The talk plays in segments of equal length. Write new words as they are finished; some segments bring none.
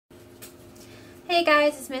Hey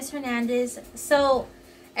guys, it's Miss Hernandez. So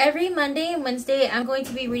every Monday and Wednesday I'm going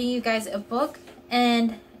to be reading you guys a book,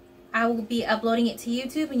 and I will be uploading it to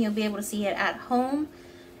YouTube and you'll be able to see it at home.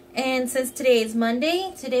 And since today is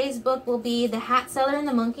Monday, today's book will be The Hatseller and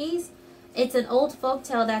the Monkeys. It's an old folk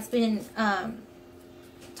tale that's been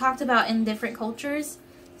talked about in different cultures,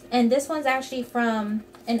 and this one's actually from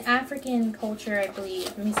an African culture, I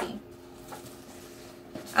believe. Let me see.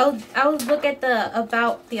 I'll look at the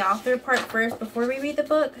about the author part first before we read the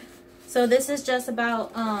book. So this is just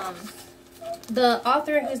about the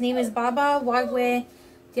author, whose name is Baba Wagué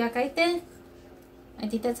Diakité. I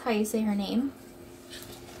think that's how you say her name.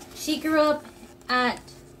 She grew up at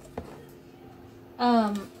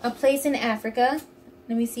a place in Africa.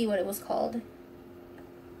 Let me see what it was called. I'm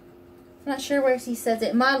not sure where she says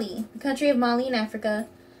it. Mali, the country of Mali in Africa.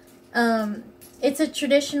 It's a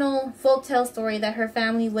traditional folktale story that her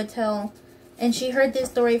family would tell, and she heard this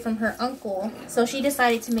story from her uncle, so she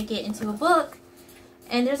decided to make it into a book.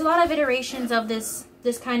 And there's a lot of iterations of this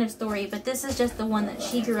kind of story, but this is just the one that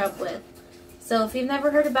she grew up with. So if you've never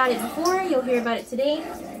heard about it before, you'll hear about it today.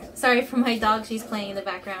 Sorry for my dog, she's playing in the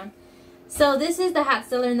background. So this is The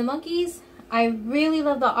Hatseller and the Monkeys. I really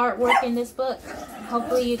love the artwork in this book.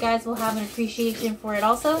 Hopefully you guys will have an appreciation for it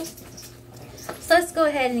also. So let's go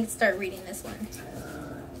ahead and start reading this one.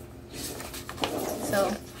 So,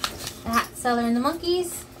 The Hatseller and the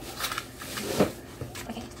Monkeys.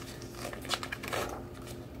 Okay.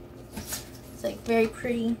 It's like very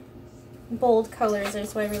pretty, bold colors.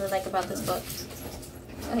 That's what I really like about this book.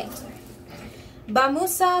 Okay.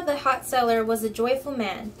 Bamusa the Hatseller was a joyful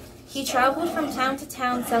man. He traveled from town to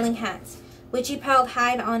town selling hats, which he piled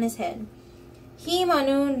high on his head. He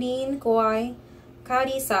manu nin guai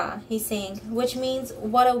Karisa, he sang, which means,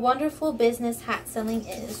 what a wonderful business hat selling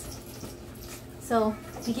is. So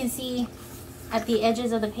you can see at the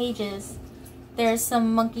edges of the pages, there's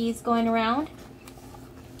some monkeys going around.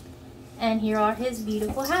 And here are his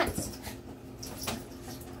beautiful hats.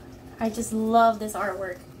 I just love this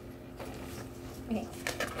artwork. Okay.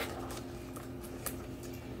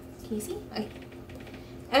 Can you see? Okay.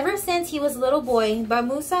 Ever since he was a little boy,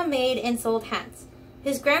 Bamusa made and sold hats.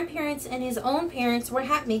 His grandparents and his own parents were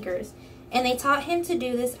hat makers, and they taught him to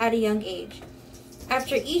do this at a young age.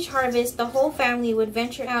 After each harvest, the whole family would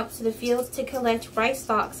venture out to the fields to collect rice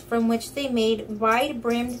stalks, from which they made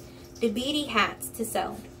wide-brimmed debiti hats to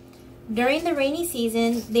sell. During the rainy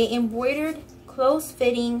season, they embroidered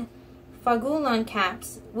close-fitting fagulan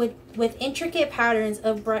caps with intricate patterns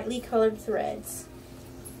of brightly colored threads.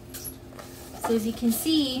 So as you can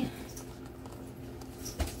see,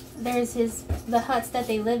 there's the huts that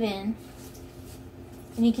they live in,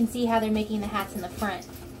 and you can see how they're making the hats in the front.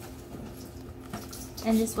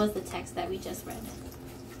 And this was the text that we just read.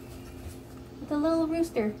 With a little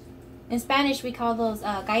rooster. In Spanish we call those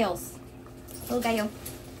gallos. Little gallo.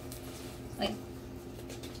 Wait.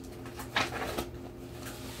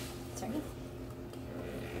 Sorry.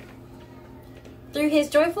 Through his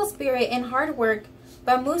joyful spirit and hard work,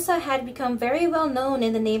 Bamusa had become very well known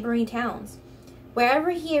in the neighboring towns. Wherever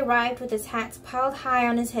he arrived with his hats piled high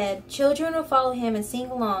on his head, children would follow him and sing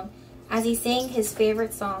along as he sang his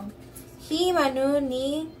favorite song. He manun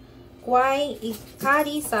ni kwai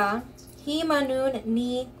karisa, he manun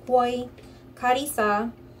ni kwai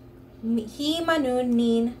karisa, he manun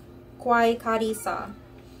nin kwai karisa.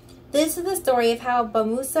 This is the story of how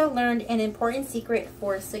Bamusa learned an important secret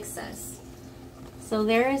for success. So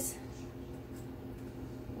there's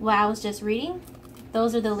what I was just reading.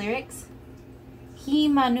 Those are the lyrics. He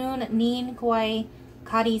manun nin kwai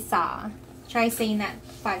karisa. Try saying that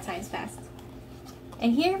 5 times fast.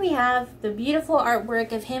 And here we have the beautiful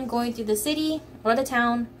artwork of him going through the city or the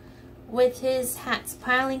town with his hats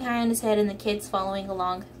piling high on his head and the kids following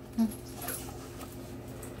along.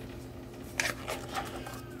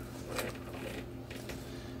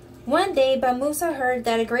 One day, Bamusa heard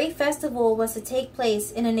that a great festival was to take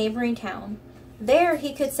place in a neighboring town. There,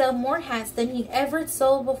 he could sell more hats than he'd ever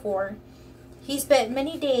sold before. He spent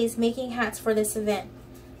many days making hats for this event.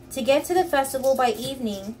 To get to the festival by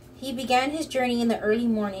evening, he began his journey in the early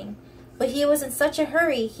morning. But he was in such a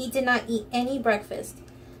hurry, he did not eat any breakfast.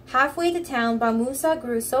 Halfway to town, Bamusa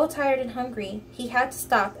grew so tired and hungry, he had to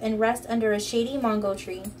stop and rest under a shady mango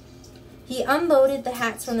tree. He unloaded the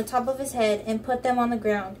hats from the top of his head and put them on the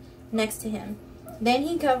ground next to him. Then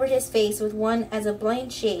he covered his face with one as a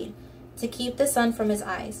blind shade to keep the sun from his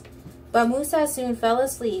eyes. Bamusa soon fell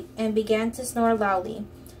asleep and began to snore loudly.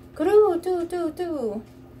 Kuru-doo-doo-doo!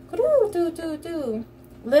 Kuru-doo-doo-doo!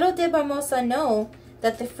 Little did Bamusa know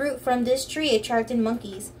that the fruit from this tree attracted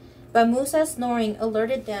monkeys. Bamusa's snoring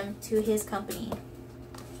alerted them to his company.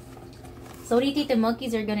 So what do you think the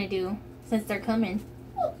monkeys are gonna do since they're coming?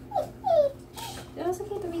 Oh, it's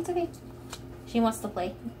okay, baby, it's okay. She wants to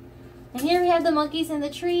play. And here we have the monkeys in the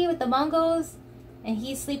tree with the mongos. And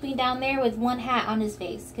he's sleeping down there with one hat on his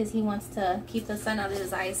face because he wants to keep the sun out of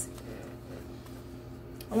his eyes.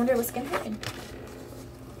 I wonder what's gonna happen.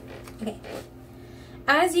 Okay.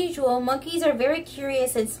 As usual, monkeys are very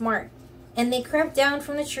curious and smart. And they crept down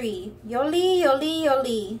from the tree, yoli, yoli,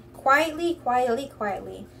 yoli, quietly, quietly,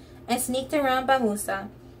 quietly, and sneaked around Bamusa,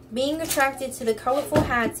 being attracted to the colorful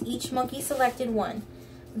hats. Each monkey selected one.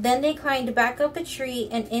 Then they climbed back up the tree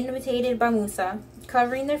and imitated Bamusa,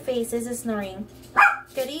 covering their faces and snoring.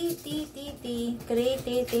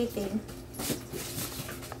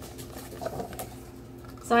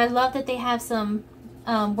 So I love that they have some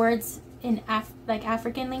words in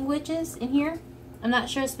African languages in here. I'm not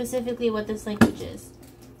sure specifically what this language is.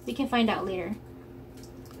 We can find out later.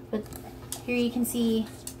 But here you can see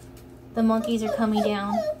the monkeys are coming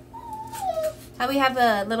down. How we have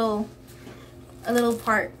a little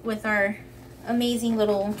part with our amazing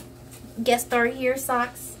little guest star here,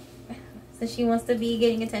 Socks. So she wants to be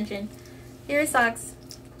getting attention. Here's Socks.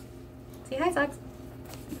 Say hi, Socks.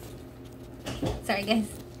 Sorry, guys.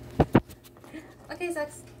 Okay,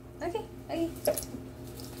 Socks. Okay.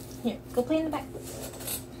 Here, go play in the back.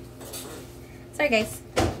 Sorry, guys.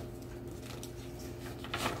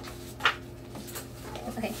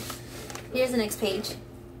 Okay, here's the next page.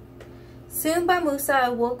 Soon Bamusa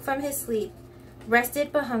awoke from his sleep,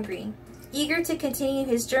 rested but hungry. Eager to continue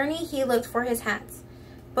his journey, he looked for his hats.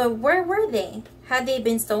 But where were they? Had they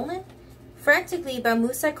been stolen? Frantically,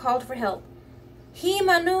 Bamusa called for help. He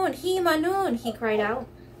Manun, he cried out.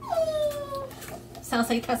 Sounds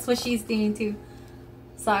like that's what she's doing too.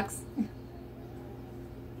 Socks.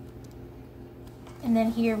 And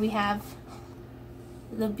then here we have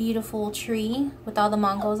the beautiful tree with all the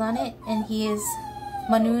mongos on it, and he is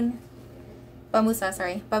Bamusa,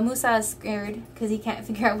 sorry. Bamusa is scared because he can't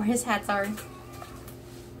figure out where his hats are.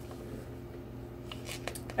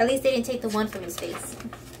 At least they didn't take the one from his face.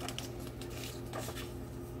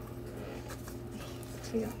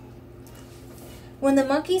 Here we go. When the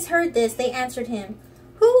monkeys heard this, they answered him,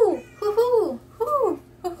 "Hoo, hoo, hoo, hoo,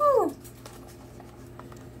 hoo, hoo."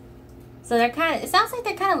 So they're it sounds like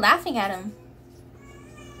they're kind of laughing at him.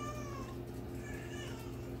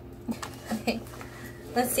 Okay,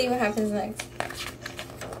 let's see what happens next.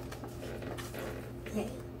 Okay,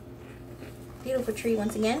 beautiful tree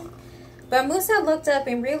once again. Bamusa looked up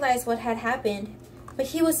and realized what had happened, but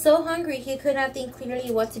he was so hungry he could not think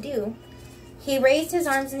clearly what to do. He raised his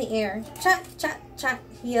arms in the air. Chat, chat, chat,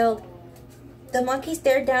 he yelled. The monkey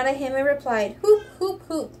stared down at him and replied, "Hoop, hoop,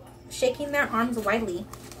 hoop," shaking their arms widely.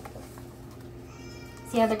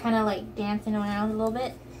 See how they're kind of like dancing around a little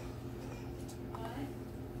bit?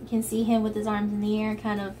 You can see him with his arms in the air,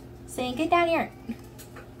 kind of saying, "Get down here."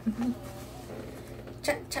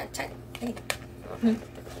 Chat, chat, chat. Hey.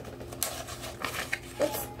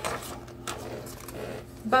 Oops.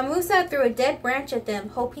 Bamusa threw a dead branch at them,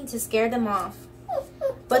 hoping to scare them off.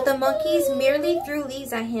 But the monkeys merely threw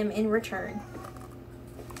leaves at him in return.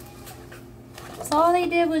 So all they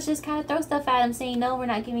did was just kind of throw stuff at him, saying, "No, we're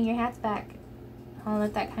not giving your hats back." I'll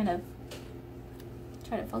let that kind of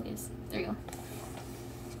try to focus. There you go.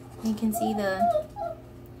 You can see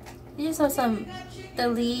you just saw the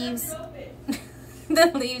leaves,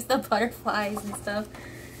 the butterflies and stuff.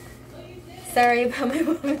 Sorry about my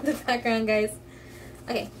mom in the background, guys.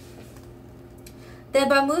 Okay. Then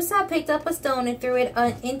Bamusa picked up a stone and threw it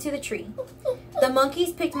into the tree. The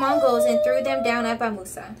monkeys picked mongos and threw them down at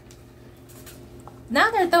Bamusa.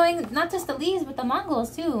 Now they're throwing not just the leaves, but the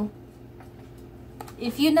mongos too.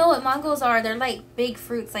 If you know what mongos are, they're like big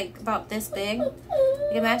fruits, like about this big.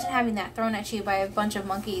 Like imagine having that thrown at you by a bunch of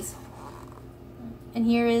monkeys. And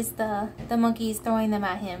here is the monkeys throwing them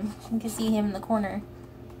at him. You can see him in the corner.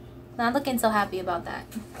 Not looking so happy about that.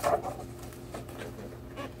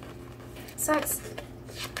 Socks.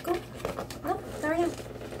 Go. No, sorry.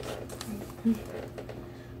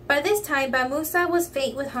 By this time, Bamusa was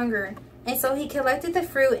faint with hunger, and so he collected the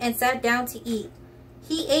fruit and sat down to eat.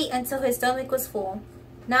 He ate until his stomach was full.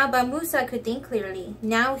 Now Bamusa could think clearly.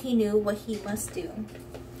 Now he knew what he must do.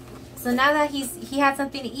 So now that he had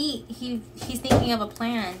something to eat, he's thinking of a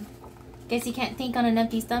plan. Guess he can't think on an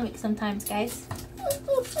empty stomach sometimes, guys.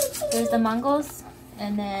 There's the mongos,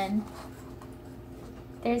 and then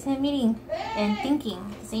there's him eating and thinking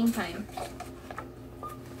at the same time.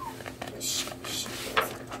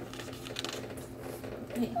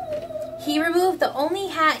 Okay. He removed the only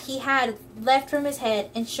hat he had left from his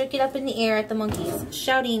head and shook it up in the air at the monkeys,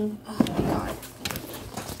 shouting, "Oh my God."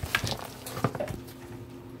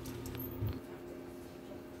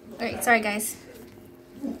 Alright, sorry guys.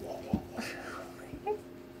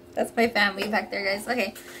 That's my family back there, guys.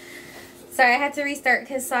 Okay. Sorry, I had to restart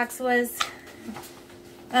because Socks was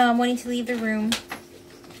wanting to leave the room.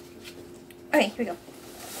 Okay, here we go.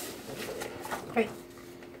 Alright.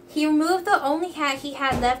 He removed the only hat he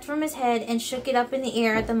had left from his head and shook it up in the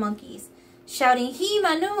air at the monkeys, shouting, "He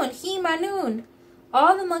Manoon! He Manoon!"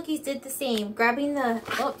 All the monkeys did the same, grabbing the...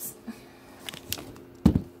 Oops.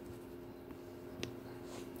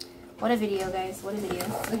 What a video, guys. What a video.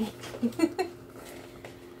 Okay.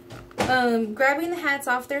 Grabbing the hats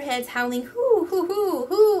off their heads, howling, "Hoo, hoo, hoo,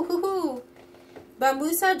 hoo, hoo, hoo." But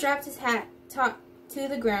Musa dropped his hat to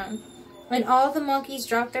the ground, and all the monkeys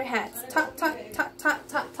dropped their hats. Tot, tot, tot, tot,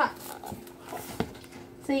 tot, tot.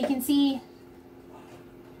 So you can see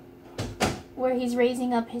where he's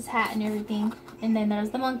raising up his hat and everything. And then there's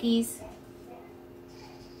the monkeys.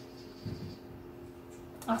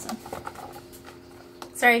 Awesome.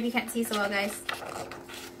 Sorry if you can't see so well, guys.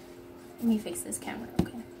 Let me fix this camera,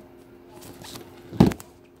 okay.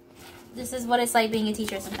 This is what it's like being a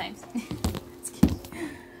teacher sometimes.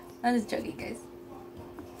 I'm just joking, guys.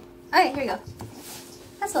 Okay, here we go.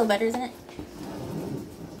 That's a little better, isn't it?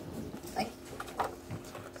 Okay.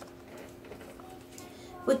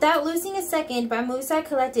 Without losing a second, Musa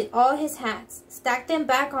collected all his hats, stacked them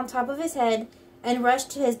back on top of his head, and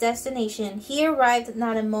rushed to his destination. He arrived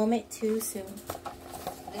not a moment too soon.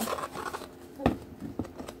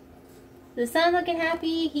 The sun looking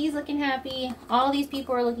happy, he's looking happy, all these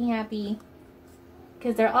people are looking happy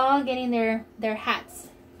because they're all getting their hats.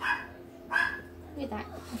 Look at that.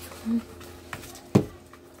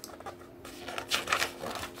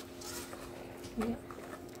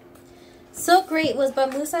 So great was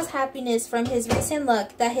Musa's happiness from his recent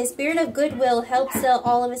luck that his spirit of goodwill helped sell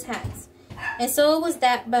all of his hats. And so it was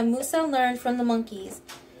that Musa learned from the monkeys.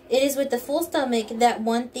 It is with the full stomach that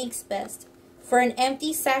one thinks best, for an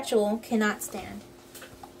empty satchel cannot stand.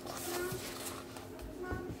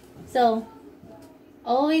 So,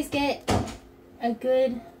 always get a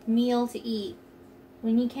good meal to eat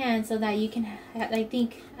when you can, so that you can, I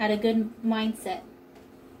think, at a good mindset.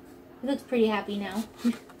 He looks pretty happy now.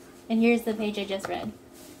 And here's the page I just read.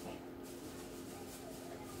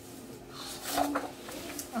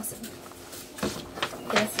 Awesome.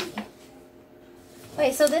 Let's see.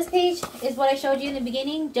 Okay, so this page is what I showed you in the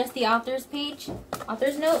beginning, just the author's page,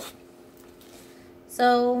 author's note.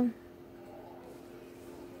 So,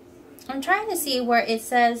 I'm trying to see where it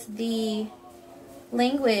says the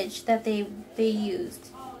language that they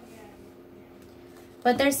used.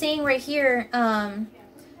 But they're saying right here,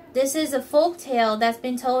 this is a folk tale that's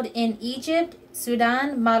been told in Egypt,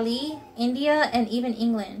 Sudan, Mali, India, and even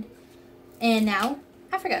England. And now,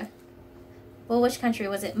 Africa. Well, which country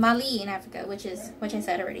was it? Mali in Africa, which I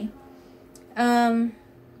said already. I'm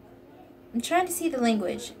trying to see the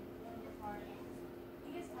language.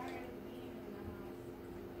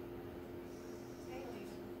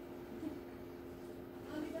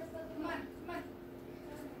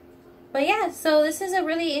 But yeah, so this is a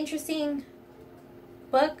really interesting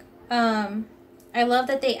book. I love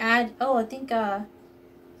that they add, I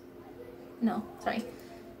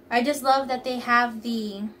just love that they have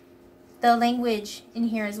the language in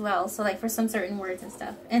here as well, so like for some certain words and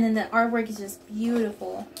stuff. And then the artwork is just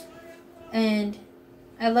beautiful. And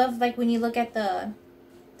I love, like, when you look at the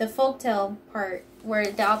folktale part where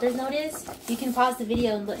the author's note is, you can pause the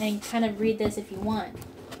video and kind of read this if you want,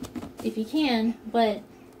 if you can. But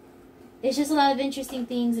it's just a lot of interesting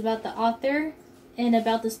things about the author and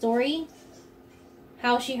about the story,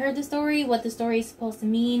 how she heard the story, what the story is supposed to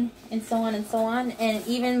mean, and so on and so on. And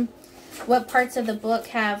even what parts of the book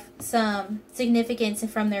have some significance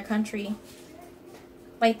from their country.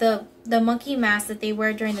 Like the monkey mask that they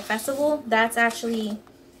wear during the festival, that's actually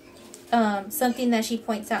something that she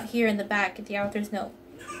points out here in the back at the author's note.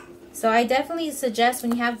 So I definitely suggest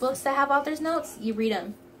when you have books that have author's notes, you read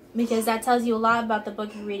them, because that tells you a lot about the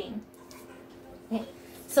book you're reading. Okay.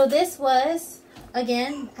 So this was,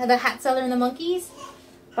 again, The Hatseller and the Monkeys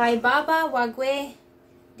by Baba Wagué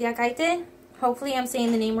Diakité. Hopefully I'm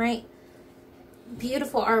saying the name right.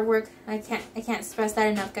 Beautiful artwork. I can't stress that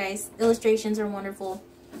enough, guys. Illustrations are wonderful.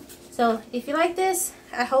 So if you like this,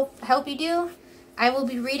 I hope you do. I will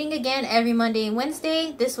be reading again every Monday and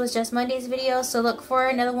Wednesday. This was just Monday's video, so look for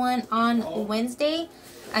another one on Wednesday.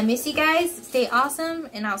 I miss you guys. Stay awesome,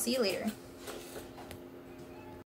 and I'll see you later.